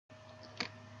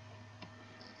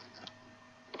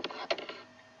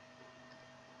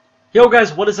Yo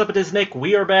guys, what is up? It is Nick.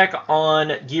 We are back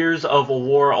on Gears of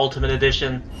War Ultimate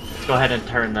Edition. Let's go ahead and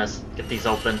turn this, get these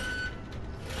open,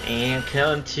 and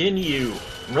continue.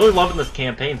 I'm really loving this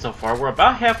campaign so far. We're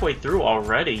about halfway through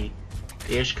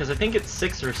already-ish, because I think it's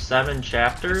 6 or 7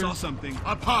 chapters. I saw something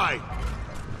up high.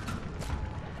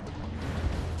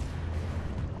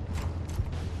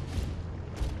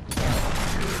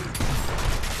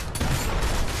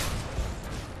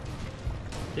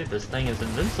 Dude, this thing is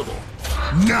invincible.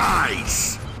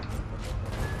 Nice.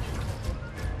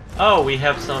 Oh, we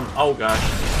have some... Oh, gosh.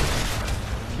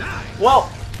 Nice.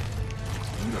 Well,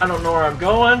 I don't know where I'm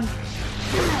going.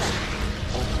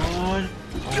 Oh, God.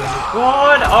 Oh, my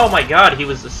God. Oh, my God. He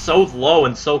was so low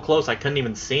and so close, I couldn't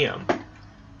even see him.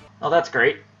 Oh, that's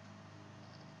great.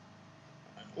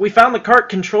 We found the cart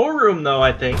control room, though,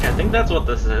 I think. I think that's what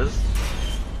this is.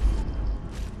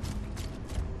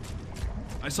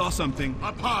 I saw something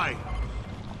up high.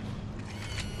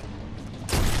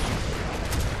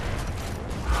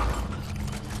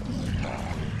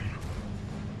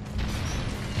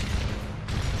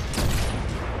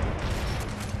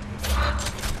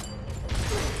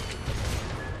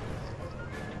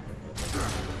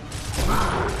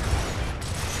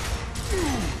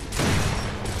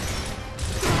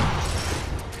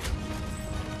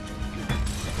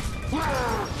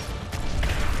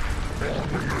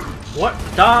 What?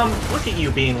 Dom, look at you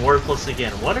being worthless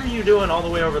again. What are you doing all the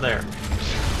way over there?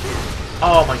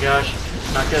 Oh my gosh.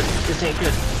 Not good. This ain't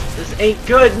good. This ain't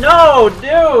good. No,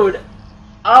 dude!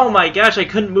 Oh my gosh, I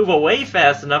couldn't move away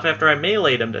fast enough after I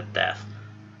meleeed him to death.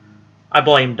 I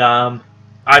blame Dom.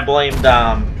 I blame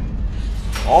Dom.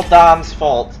 All Dom's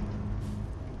fault.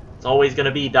 It's always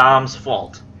gonna be Dom's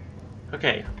fault.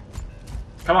 Okay.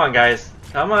 Come on, guys.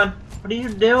 Come on. What are you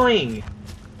doing?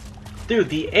 Dude,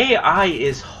 the AI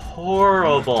is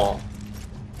horrible.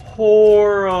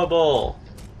 Horrible.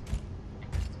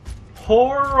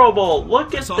 Horrible.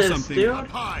 Look at this, dude.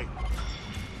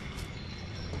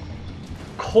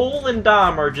 Cole and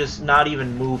Dom are just not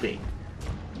even moving.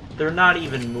 They're not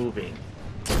even moving.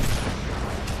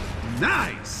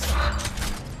 Nice.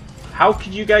 How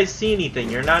could you guys see anything?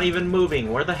 You're not even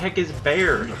moving. Where the heck is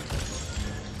Bear?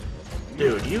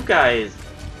 Dude, you guys...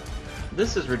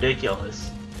 This is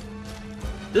ridiculous.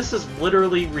 This is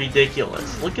literally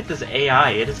ridiculous. Look at this AI.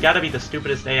 It has got to be the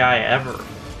stupidest AI ever.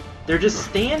 They're just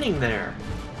standing there.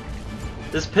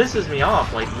 This pisses me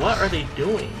off. Like, what are they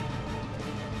doing?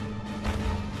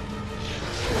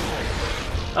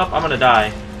 Oh, I'm gonna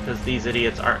die. Because these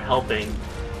idiots aren't helping.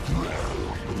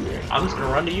 I'm just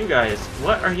gonna run to you guys.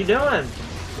 What are you doing?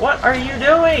 What are you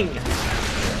doing?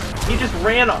 He just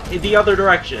ran the other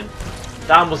direction.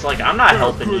 Dom was like, I'm not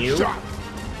helping you.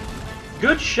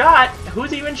 Good shot?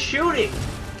 Who's even shooting?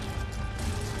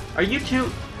 Are you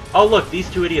two... Oh look, these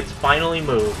two idiots finally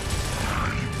moved.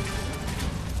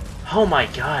 Oh my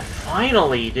god,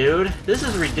 finally, dude. This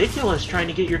is ridiculous trying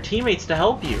to get your teammates to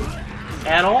help you.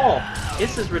 At all.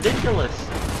 This is ridiculous.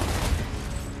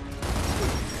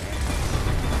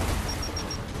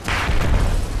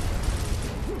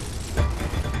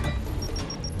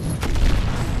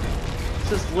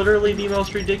 This is literally the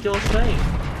most ridiculous thing.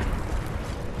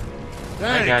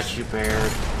 Thanks. I got you, Bear.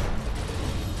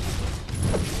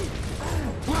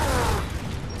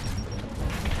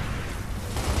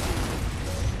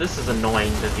 This is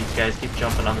annoying that these guys keep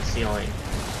jumping on the ceiling.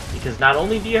 Because not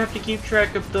only do you have to keep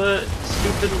track of the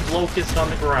stupid locust on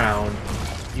the ground,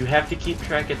 you have to keep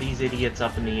track of these idiots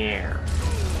up in the air.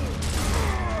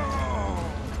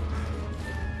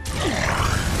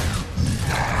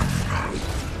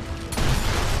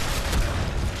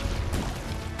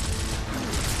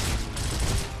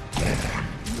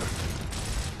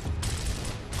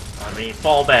 I mean,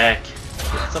 fall back.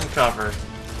 Get some cover.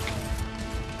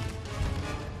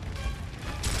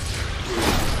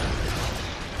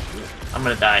 I'm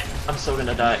gonna die. I'm so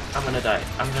gonna die. I'm gonna die.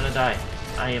 I'm gonna die.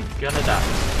 I am gonna die.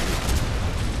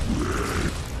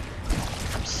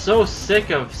 I'm so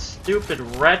sick of stupid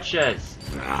wretches.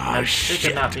 I'm sick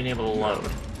of not being able to load.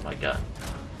 Oh my god.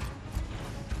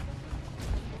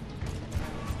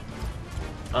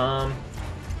 Well,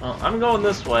 I'm going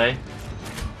this way.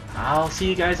 I'll see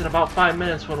you guys in about 5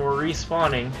 minutes when we're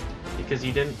respawning, because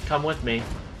you didn't come with me.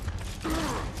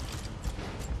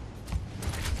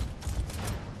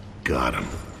 Got him.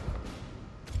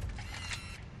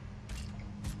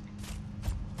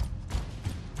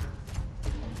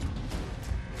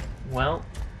 Well,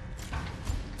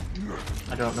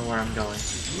 I don't know where I'm going.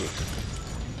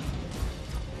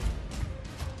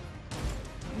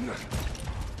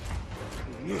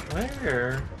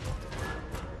 Where?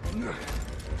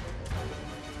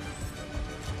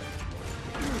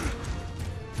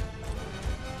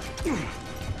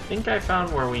 think I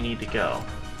found where we need to go.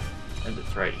 And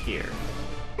it's right here.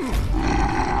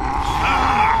 Ah!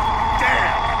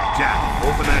 Damn! Jack,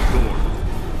 open that door.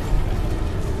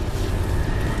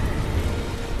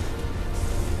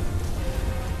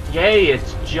 Yay,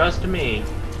 it's just me.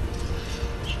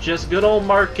 It's just good old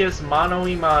Marcus, mano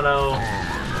y mano,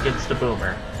 against the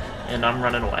boomer. And I'm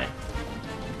running away.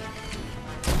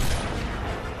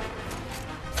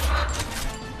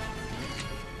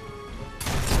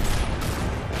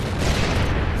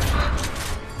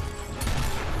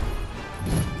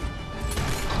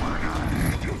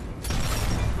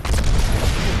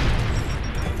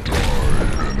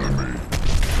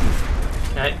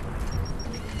 Okay.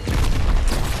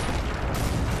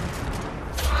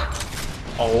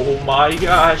 Oh my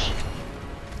gosh.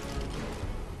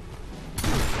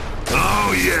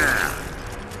 Oh yeah!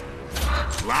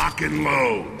 Lock and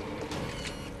load.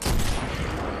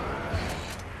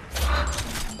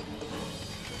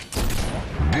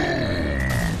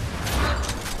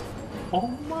 Oh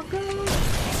my god.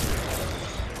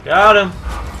 Got him.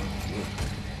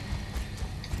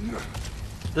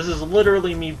 This is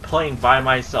literally me playing by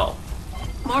myself.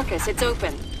 Marcus, it's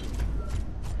open.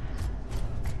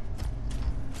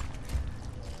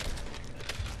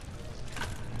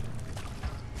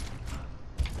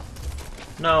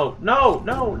 No, no,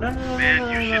 no, no, no, no, Man, no,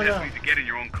 you no, shit no, has no. need to get in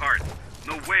your own cart.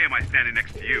 No way am I standing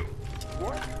next to you.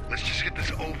 What? Let's just get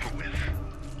this over with.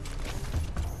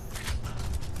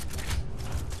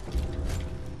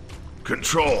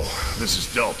 Control, this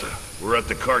is Delta. We're at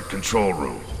the cart control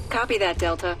room. Copy that,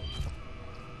 Delta.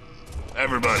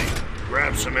 Everybody,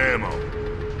 grab some ammo.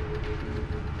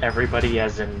 Everybody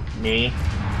as in me.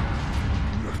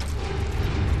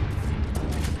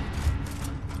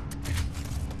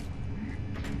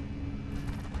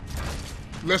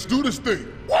 Let's do this thing.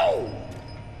 Whoa!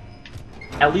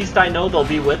 At least I know they'll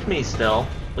be with me still.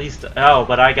 At least, oh,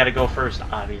 but I gotta go first,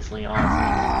 obviously. Awesome.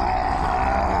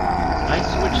 Can I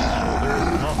switch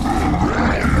shoulders? No.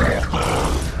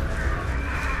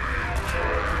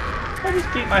 I'll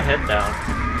just keep my head down.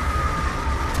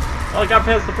 Well, I got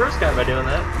past the first guy by doing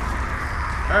that.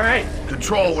 Alright.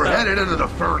 Control, we're headed into the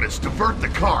furnace. Divert the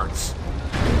carts.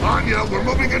 Anya, we're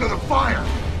moving into the fire.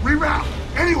 Reroute.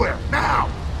 Anywhere. Now.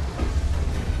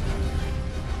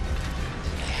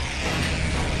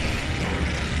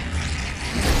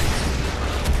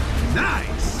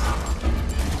 Nice.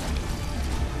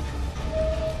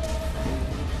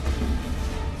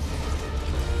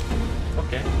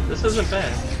 Okay, this isn't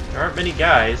bad. There aren't many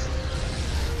guys.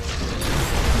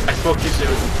 I spoke too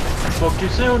soon. I spoke too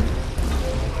soon.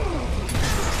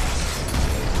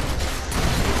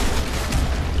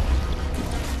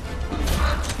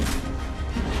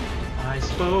 I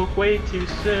spoke way too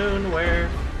soon. Where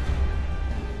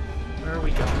are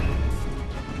we going?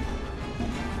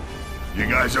 You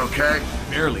guys okay?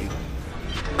 Barely.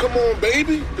 Come on,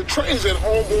 baby. The train's at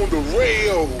home on the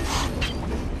rails.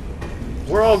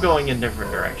 We're all going in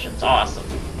different directions. Awesome.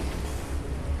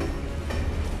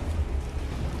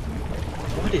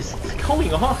 What is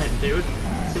going on, dude?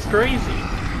 This is crazy.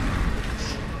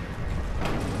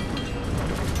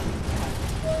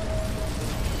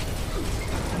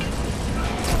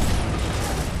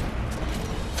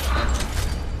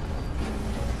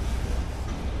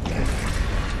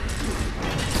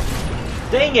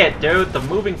 Dang it, dude! The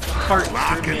moving cart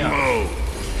Lock threw me and off. load.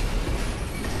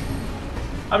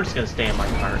 I'm just gonna stay in my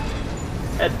cart.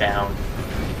 Head down.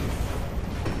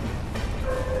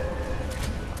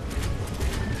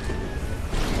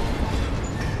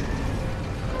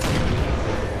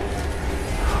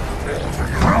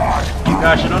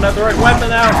 Gosh, I don't have the right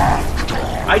weapon out!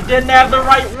 I didn't have the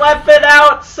right weapon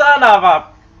out, son of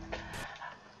a...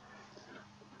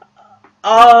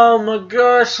 Oh my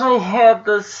gosh, I had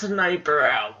the sniper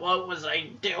out. What was I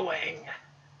doing?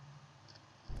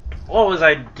 What was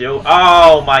I doing?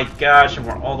 Oh my gosh, and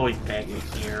we're all the way back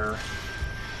here.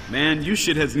 Man, you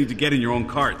shitheads need to get in your own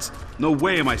carts. No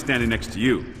way am I standing next to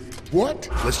you. What?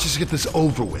 Let's just get this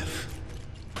over with.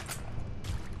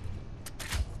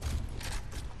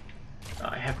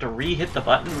 I have to re-hit the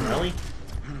button, really?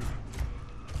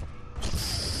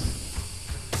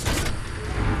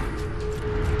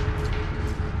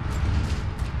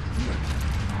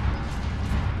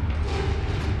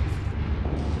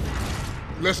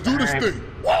 Let's do this Alright. thing.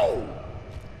 Whoa!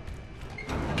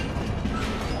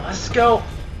 Let's go.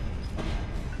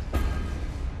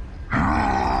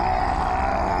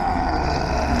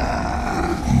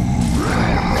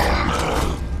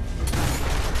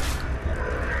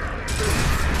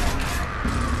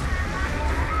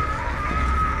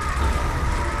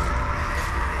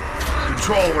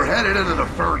 Control, we're headed into the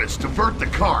furnace. Divert the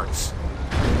carts.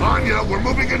 Anya, we're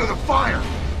moving into the fire!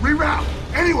 Reroute!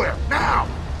 Anywhere! Now!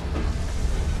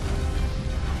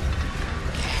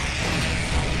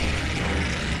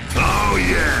 Oh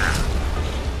yeah!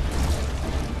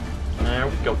 There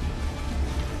we go.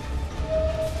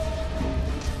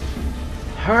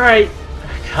 Alright.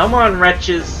 Come on,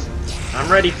 wretches.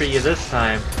 I'm ready for you this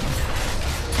time.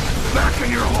 Back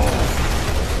in your hole!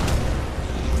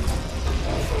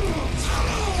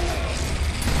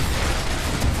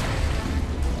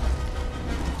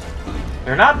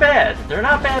 They're not bad. They're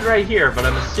not bad right here, but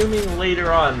I'm assuming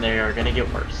later on they are gonna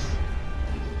get worse.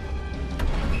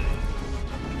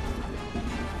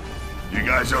 You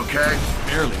guys okay?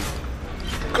 Barely.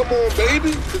 Come on,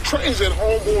 baby. The train's at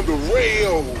home on the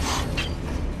rails.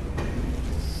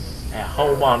 At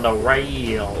home on the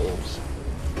rails.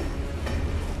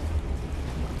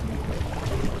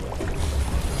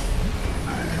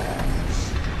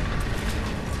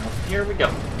 Here we go.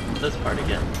 This part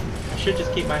again. I should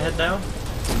just keep my head down.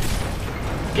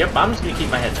 Yep, I'm just gonna keep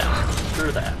my head down.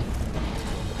 Screw that.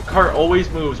 The cart always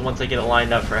moves once I get it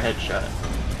lined up for a headshot.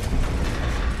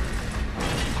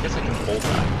 I guess I can hold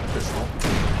that pistol.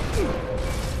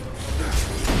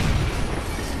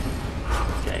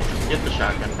 Okay, get the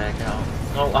shotgun back out.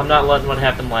 No, I'm not letting what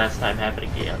happened last time happen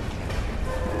again.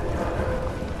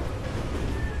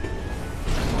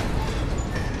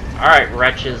 Alright,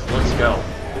 wretches, let's go.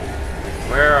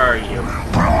 Where are you?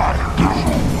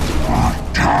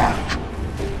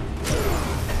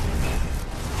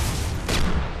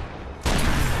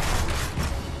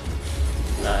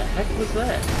 The heck was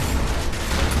that?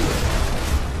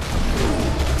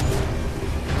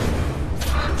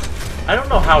 I don't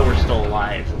know how we're still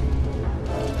alive.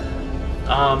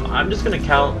 I'm just gonna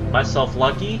count myself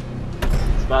lucky.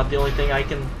 It's about the only thing I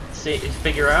can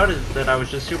figure out is that I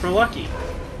was just super lucky.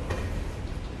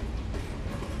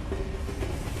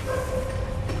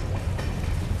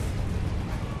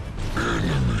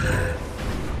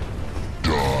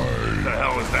 What the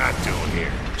hell is that doing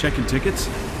here? Checking tickets?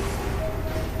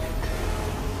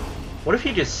 What if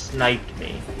he just sniped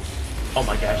me? Oh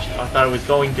my gosh, I thought it was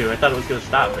going to. I thought it was going to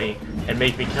stop me and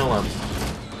make me kill him.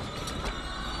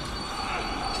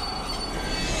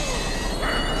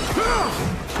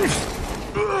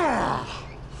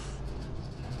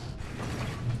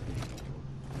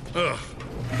 Ugh,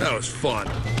 that was fun.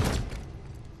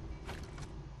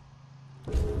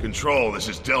 Control, this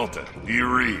is Delta. Do you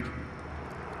read?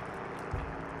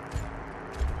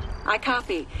 I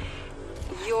copy.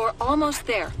 You're almost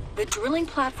there. The drilling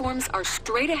platforms are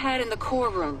straight ahead in the core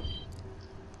room.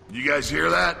 You guys hear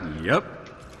that? Yep.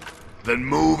 Then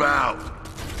move out.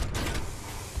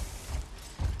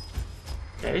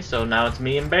 Okay, so now it's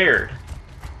me and Baird.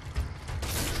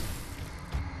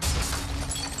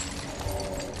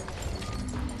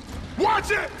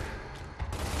 Watch it!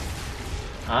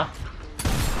 Huh?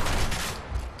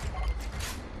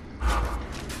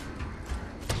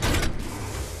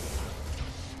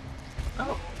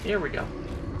 Oh, here we go.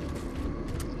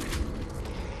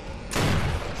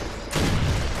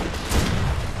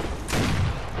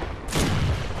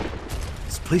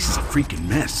 This place is a freaking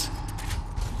mess.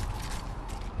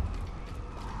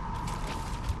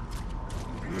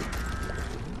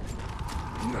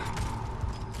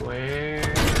 Where?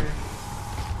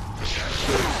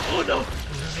 Oh no!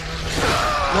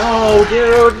 No,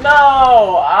 dude,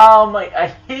 no! Oh my! I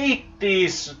hate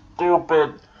these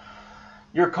stupid.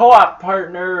 Your co-op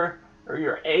partner or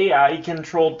your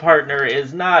AI-controlled partner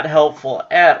is not helpful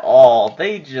at all.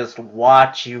 They just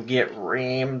watch you get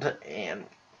reamed and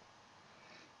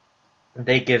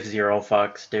they give zero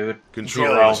fucks, dude. Control,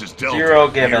 Zero. this is Delta. Zero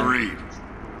Do given. you read?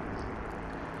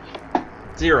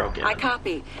 Zero given. I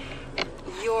copy.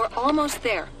 You're almost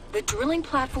there. The drilling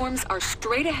platforms are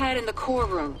straight ahead in the core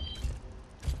room.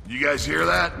 You guys hear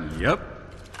that? Yep.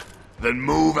 Then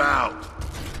move out.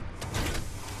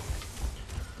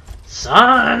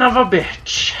 Son of a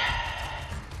bitch.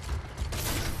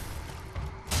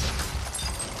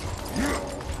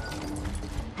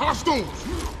 Hostiles!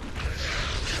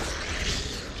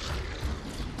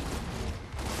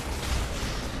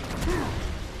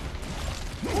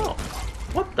 Whoa.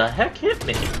 What the heck hit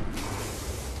me?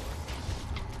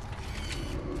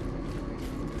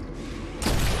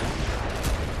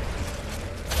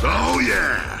 Oh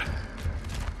yeah!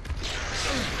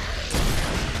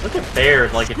 Look at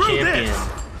Baird like Screw a champion.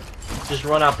 this. Just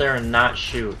run out there and not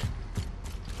shoot.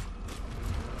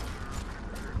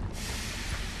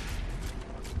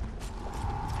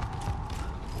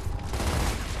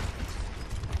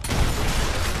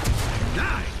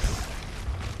 Nice.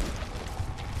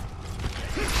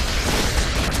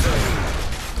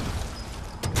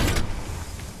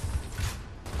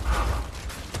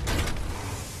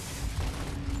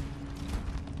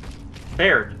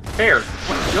 Baird! Baird!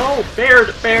 No!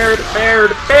 Baird! Baird!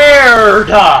 Baird! Baird!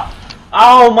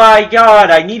 Oh my god!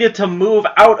 I needed to move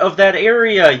out of that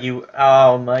area, you...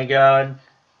 Oh my god.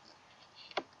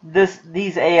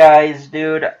 These AIs,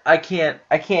 dude, I can't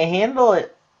handle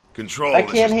it. Control, I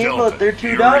can't handle Delta. it, they're too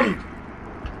You dumb.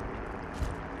 read.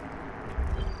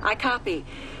 I copy.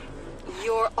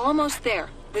 You're almost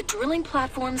there. The drilling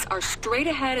platforms are straight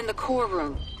ahead in the core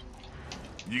room.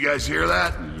 You guys hear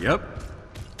that? Yep.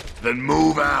 Then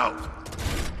move out.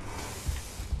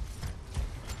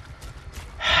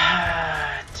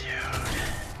 Dude.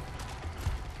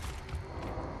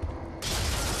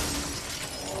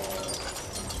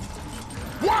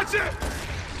 Watch it!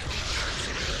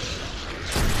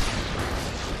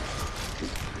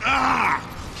 Ah!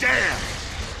 Damn!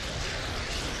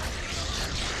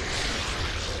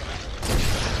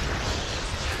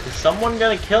 Is someone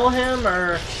gonna kill him,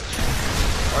 or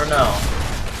no?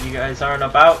 You guys aren't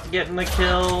about getting the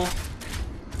kill.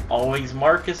 Always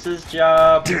Marcus's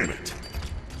job. Damn it!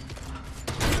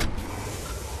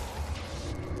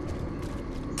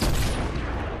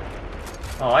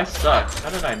 Oh, I suck.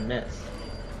 How did I miss?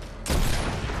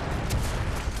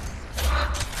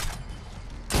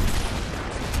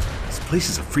 This place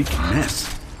is a freaking mess.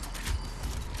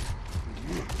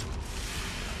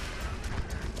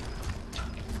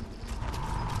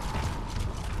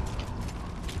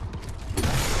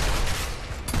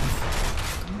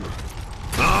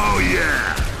 Oh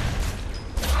yeah!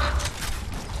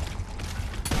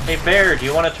 Hey Bear, do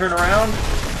you want to turn around?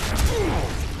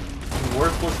 You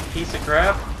worthless piece of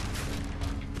crap.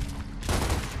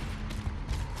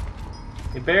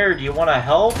 Hey Bear, do you want to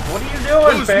help? What are you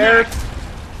doing, Who's Bear? next?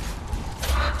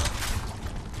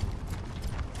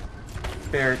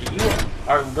 Bear, you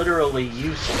are literally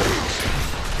useless.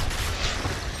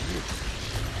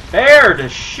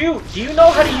 Baird, shoot! Do you know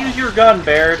how to use your gun,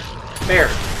 Baird? Baird,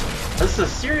 this is a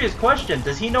serious question.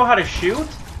 Does he know how to shoot?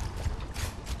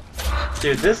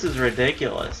 Dude, this is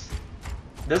ridiculous.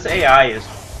 This AI is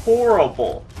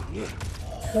horrible.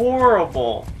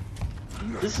 Horrible.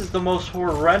 This is the most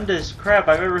horrendous crap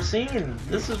I've ever seen.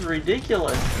 This is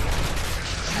ridiculous.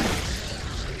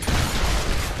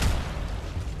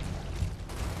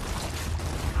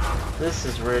 This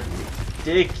is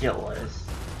ridiculous.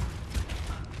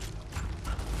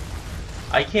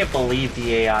 I can't believe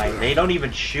the AI. They don't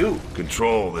even shoot.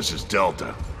 Control, this is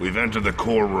Delta. We've entered the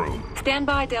core room. Stand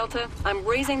by, Delta. I'm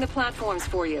raising the platforms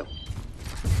for you.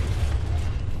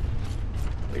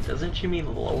 Wait, doesn't she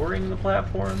mean lowering the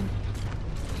platform?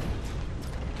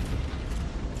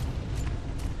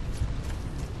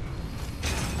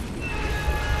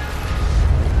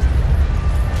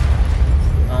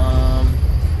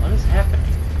 What is happening?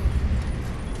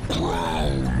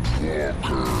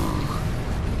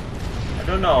 I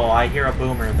don't know. I hear a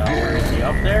boomer though. Where is he?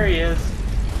 Up there he is.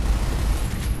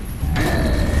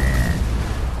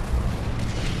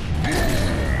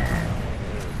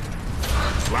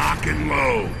 Lock and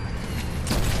load.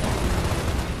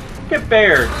 Look at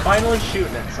Baird, finally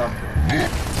shooting at something.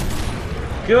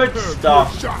 Good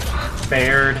stuff,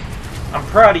 Baird. I'm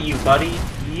proud of you, buddy.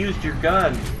 You used your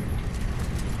gun.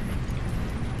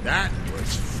 That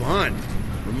was fun.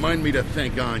 Remind me to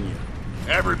thank Anya.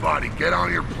 Everybody, get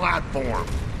on your platform.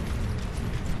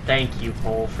 Thank you,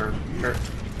 Cole, for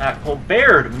not Cole.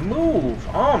 Baird, move!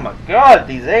 Oh my God,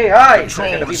 these AIs are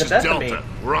Control, gonna be this the is best of me. Delta.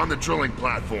 We're on the drilling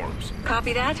platforms.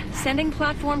 Copy that. Sending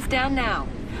platforms down now.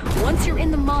 Once you're in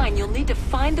the mine, you'll need to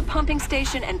find the pumping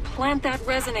station and plant that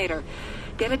resonator.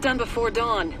 Get it done before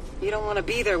dawn. You don't want to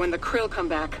be there when the krill come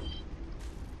back.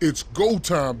 It's go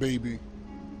time, baby.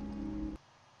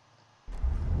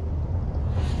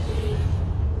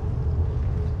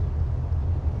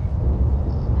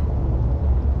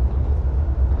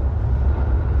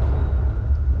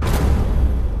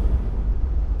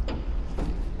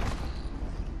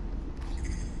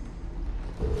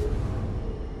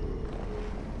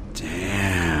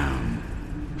 Damn.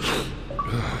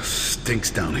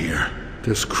 Stinks down here.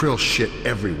 There's krill shit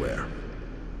everywhere.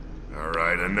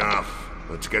 Alright, enough.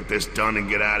 Let's get this done and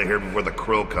get out of here before the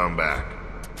krill come back.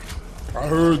 I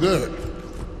heard that.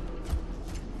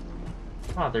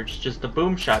 Oh, there's just a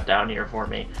boom shot down here for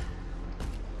me.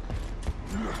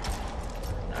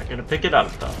 Not gonna pick it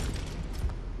up though.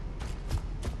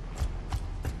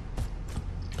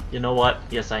 You know what?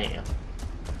 Yes, I am.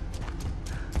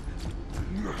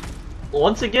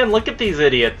 Once again, look at these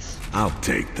idiots. I'll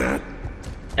take that.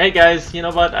 Hey guys, you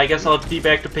know what? I guess I'll be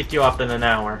back to pick you up in an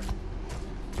hour.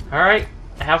 Alright,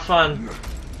 have fun.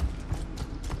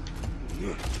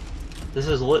 This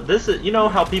is you know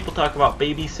how people talk about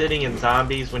babysitting in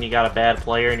zombies when you got a bad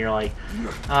player and you're like,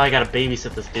 oh, I gotta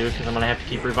babysit this dude because I'm gonna have to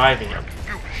keep reviving him.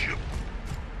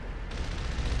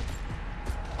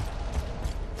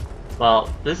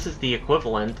 Well, this is the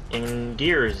equivalent in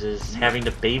Gears, is having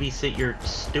to babysit your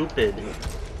stupid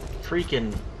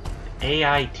freaking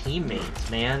AI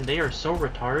teammates, man. They are so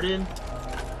retarded.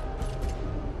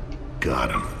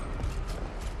 Got him.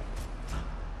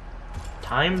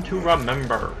 Time to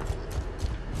remember.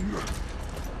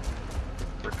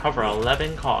 Recover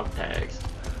 11 cog tags.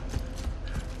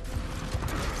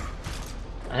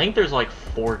 I think there's like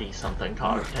 40 something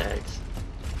cog tags.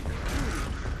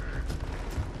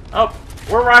 Oh,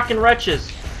 we're rocking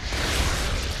wretches.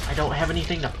 I don't have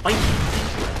anything to fight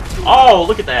these with. Oh,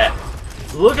 look at that.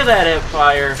 Look at that hip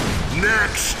fire.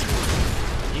 Next.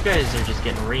 You guys are just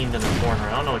getting reamed in the corner.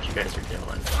 I don't know what you guys are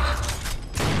doing.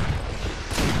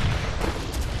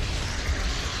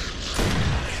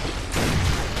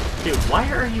 Dude,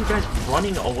 why are you guys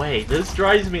running away? This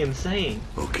drives me insane.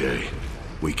 Okay.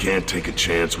 We can't take a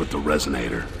chance with the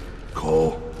resonator.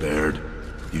 Cole, Baird,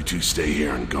 you two stay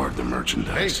here and guard the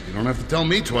merchandise. Hey, you don't have to tell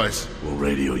me twice. We'll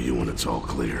radio you when it's all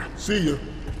clear. See ya.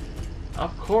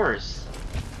 Of course.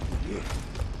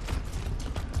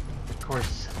 Of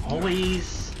course.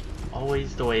 Always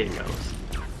the way it goes.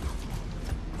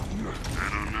 I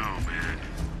don't know, man.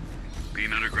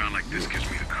 Being underground like this gives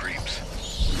me the creeps.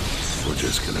 We're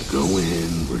just gonna go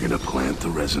in, we're gonna plant the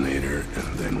resonator,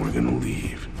 and then we're gonna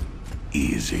leave.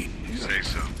 Easy. You say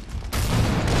so.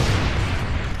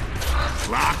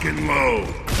 Lock and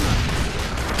load.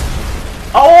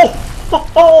 Oh!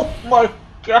 Oh my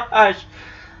gosh!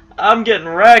 I'm getting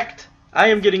wrecked. I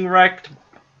am getting wrecked.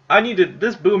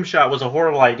 This boom shot was a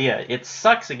horrible idea. It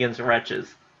sucks against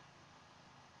wretches.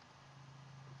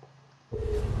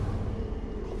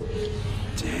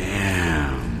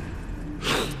 Damn.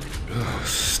 Ugh,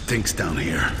 stinks down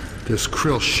here. There's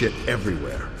krill shit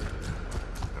everywhere.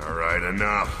 All right,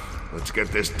 enough. Let's get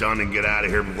this done and get out of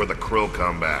here before the krill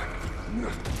come back.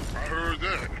 I heard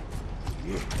that.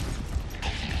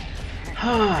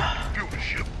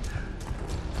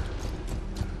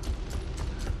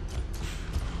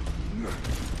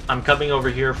 I'm coming over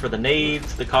here for the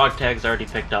nades. The cog tag's already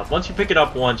picked up. Once you pick it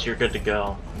up once, you're good to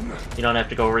go. You don't have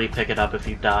to go re-pick it up if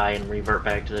you die and revert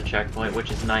back to the checkpoint,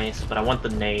 which is nice, but I want the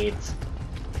nades.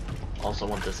 Also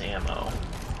want this ammo.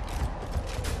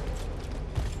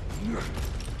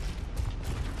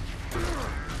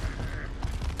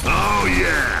 Oh,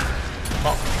 yeah!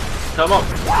 Oh, come on.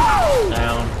 Whoa!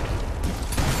 Down.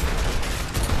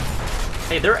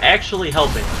 Hey, they're actually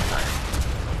helping this time.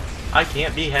 I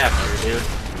can't be happier, dude.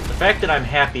 The fact that I'm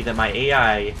happy that my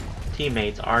AI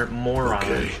teammates aren't morons.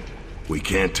 Okay. We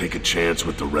can't take a chance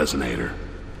with the resonator.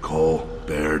 Cole,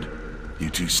 Baird, you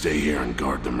two stay here and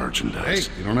guard the merchandise.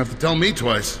 Hey, you don't have to tell me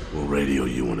twice. We'll radio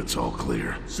you when it's all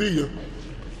clear. See ya.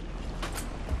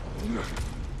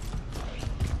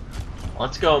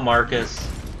 Let's go, Marcus.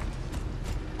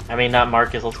 I mean, not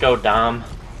Marcus. Let's go, Dom.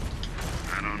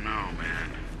 I don't know,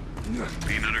 man.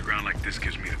 Being underground like this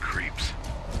gives me the creeps.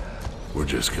 We're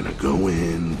just gonna go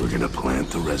in, we're gonna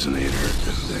plant the resonator,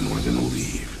 and then we're gonna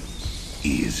leave.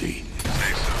 Easy.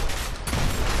 Say so.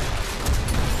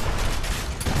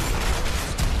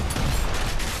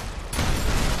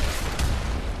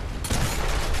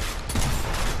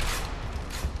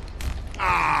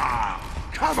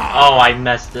 Come on! Oh, I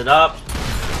messed it up.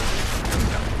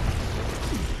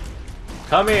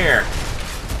 Come here.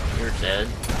 You're dead.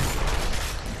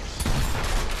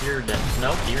 You're dead.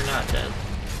 Nope, you're not dead.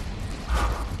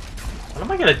 What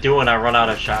am I gonna do when I run out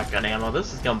of shotgun ammo?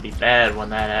 This is gonna be bad when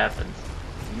that happens.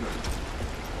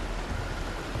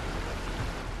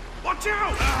 Watch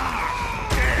out!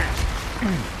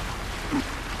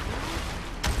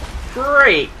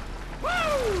 Great.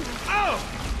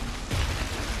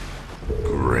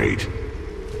 Great.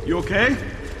 You okay?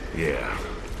 Yeah.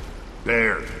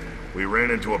 Baird, we ran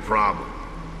into a problem.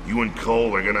 You and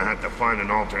Cole are gonna have to find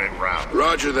an alternate route.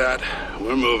 Roger that.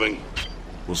 We're moving.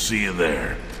 We'll see you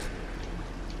there.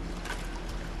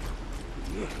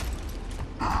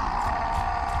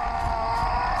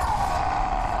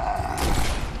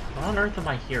 What on earth am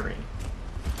I hearing?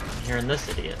 I'm hearing this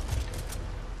idiot.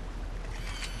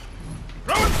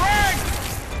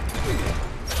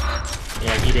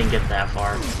 Yeah, he didn't get that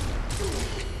far.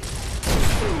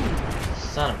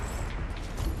 Son of...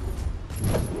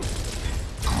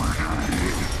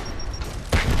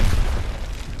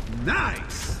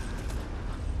 Nice!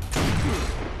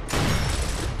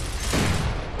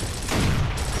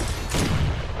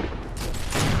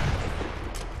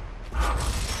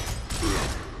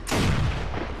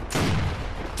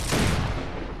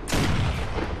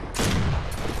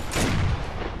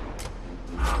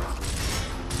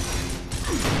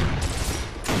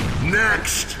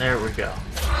 fast. There we go.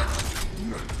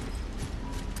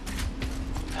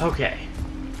 Okay.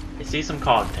 I see some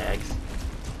cog tags.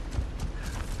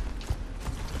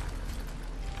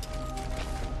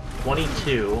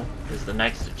 22 is the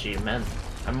next achievement.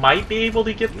 I might be able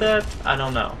to get that. I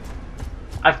don't know.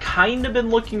 I've kind of been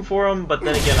looking for them, but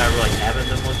then again, I really haven't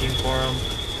been looking for them.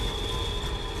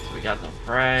 So we got some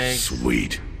frags.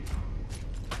 Sweet.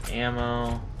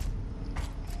 Ammo.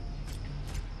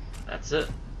 That's it.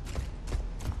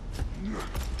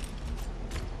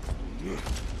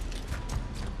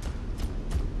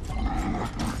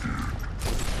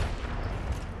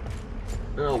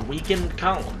 A weakened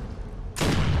column.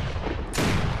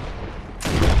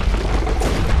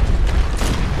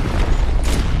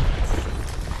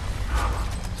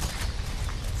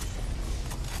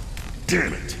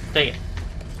 Damn it. Dang it.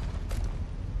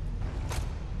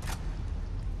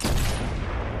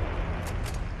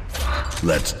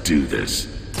 Let's do this.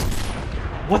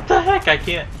 What the heck? I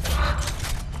can't.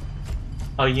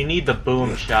 Oh, you need the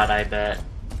boom shot, I bet.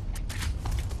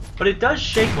 But it does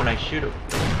shake when I shoot it.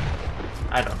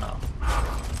 I don't know.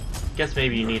 Guess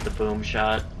maybe you need the boom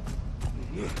shot.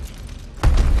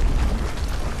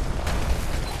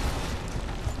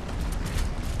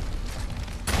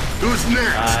 Who's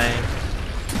next?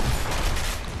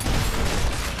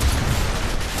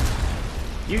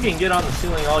 You can get on the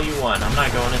ceiling all you want. I'm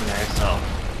not going in there, so...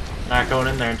 I'm not going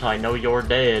in there until I know you're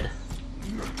dead.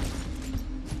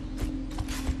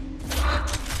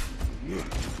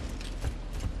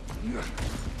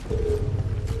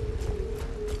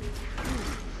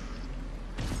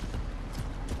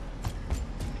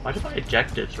 Why do my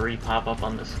objectives re-pop up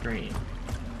on the screen?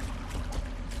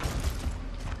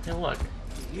 Hey, look.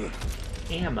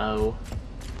 Ammo.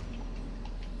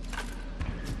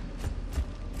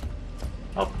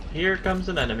 Oh, here comes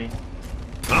an enemy.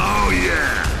 Oh,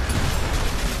 yeah!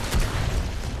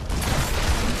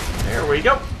 There we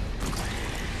go.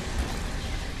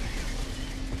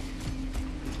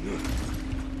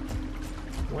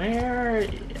 Where...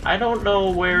 I don't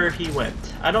know where he went.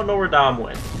 I don't know where Dom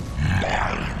went.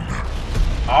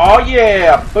 Oh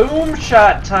yeah! Boom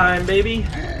shot time, baby!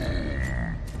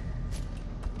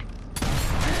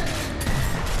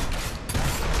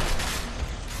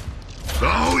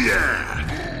 Oh yeah!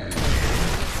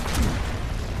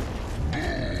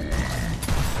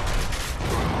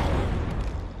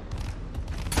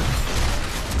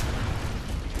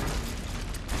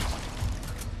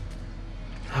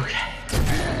 Okay.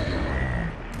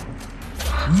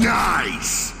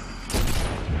 Nice!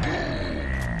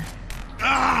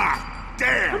 Ah!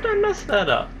 Damn! How did I mess that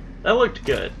up? That looked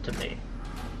good to me.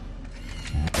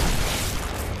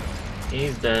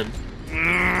 He's dead.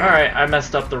 Alright, I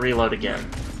messed up the reload again.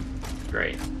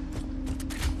 Great.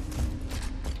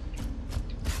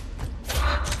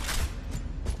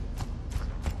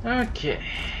 Okay,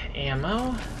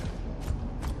 ammo.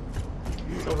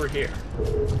 It's over here.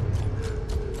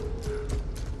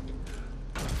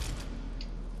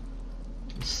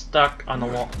 I'm stuck on the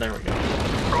wall. There we go.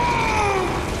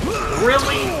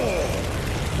 Really?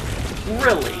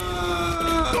 Really?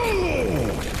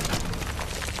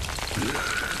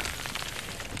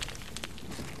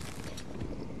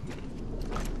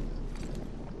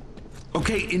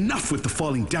 Okay, enough with the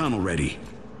falling down already.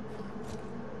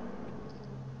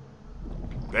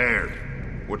 Baird,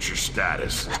 what's your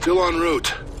status? Still en route.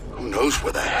 Who knows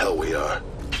where the hell we are?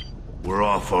 We're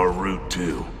off our route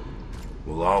too.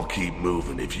 We'll all keep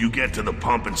moving. If you get to the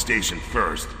pumping station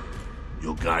first,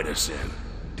 you'll guide us in.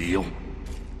 Deal?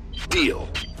 Deal.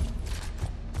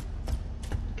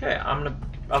 Okay, I'm gonna...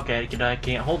 Okay, I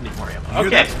can't hold any more ammo.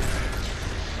 Okay.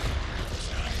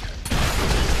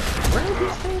 Where are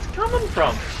these things coming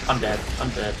from? I'm dead. I'm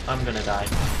dead. I'm gonna die.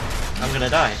 I'm gonna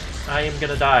die. I am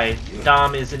gonna die.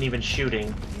 Dom isn't even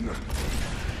shooting.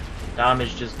 Dom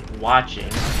is just watching.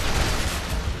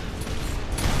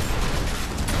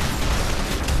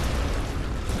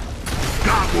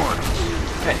 Got one!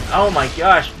 Okay. Oh my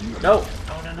gosh. No.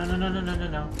 Oh, no, no, no, no, no, no, no,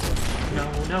 no.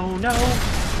 No, no, no.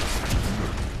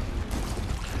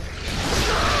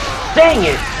 Dang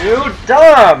it, dude!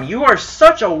 Dom, you are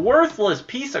such a worthless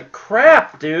piece of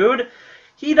crap, dude!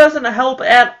 He doesn't help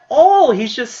at all!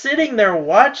 He's just sitting there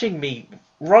watching me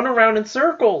run around in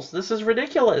circles! This is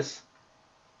ridiculous.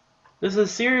 This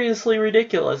is seriously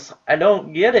ridiculous. I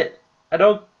don't get it. I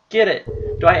don't get it.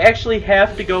 Do I actually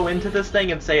have to go into this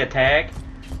thing and say attack?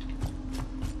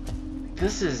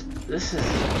 This is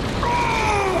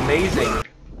amazing.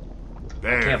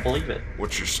 Baird, I can't believe it.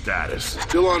 What's your status?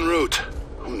 Still en route.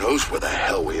 Who knows where the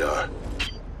hell we are?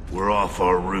 We're off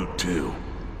our route too.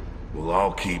 We'll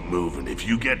all keep moving. If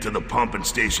you get to the pumping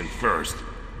station first,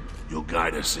 You'll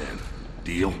guide us in.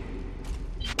 Deal?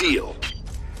 Deal.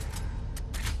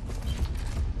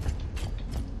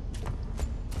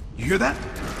 You hear that?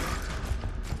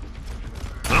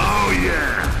 Oh,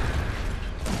 yeah!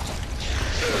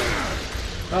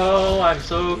 Oh, I'm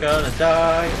so gonna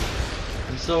die.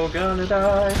 I'm so gonna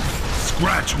die.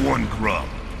 Scratch one grub.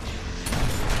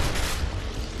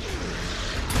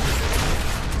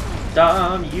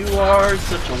 Dom, you are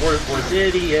such a worthless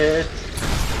idiot.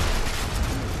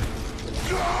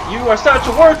 You are such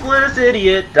a worthless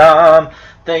idiot, Dom.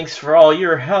 Thanks for all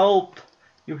your help.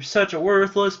 You were such a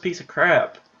worthless piece of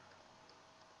crap.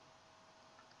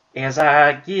 As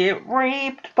I get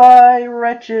raped by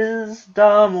wretches,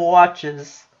 Dom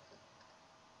watches.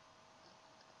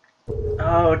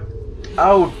 Oh,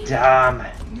 Dom.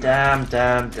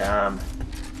 Dom.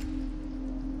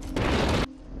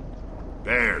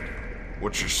 Baird,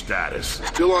 what's your status?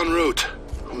 Still en route.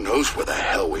 Who knows where the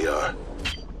hell we are?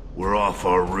 We're off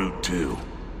our route, too.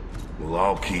 We'll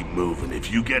all keep moving.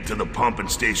 If you get to the pumping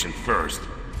station first,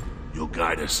 you'll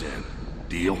guide us in.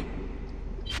 Deal?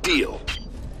 Deal.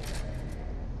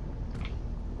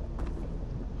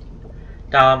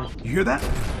 Dom. You hear that?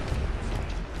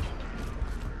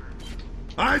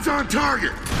 Eyes on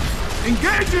target!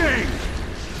 Engaging!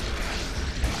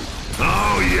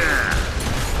 Oh, yeah!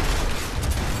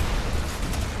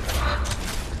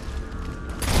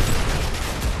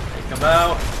 Take him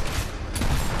out.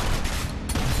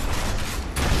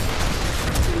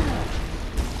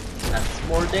 That's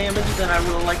more damage than I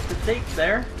would have liked to take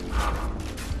there.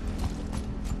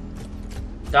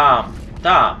 Dom.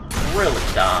 Really,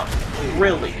 Dom.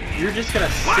 Really. You're just gonna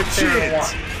sit there and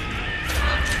watch.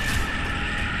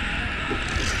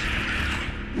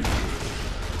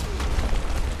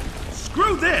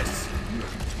 Screw this!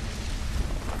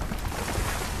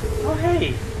 Oh,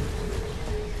 hey.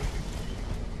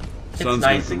 It's Sun's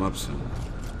nice. gonna come up soon.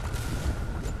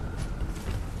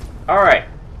 Alright.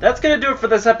 That's gonna do it for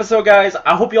this episode, guys.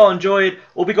 I hope you all enjoyed.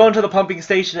 We'll be going to the pumping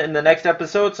station in the next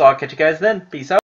episode, so I'll catch you guys then. Peace out.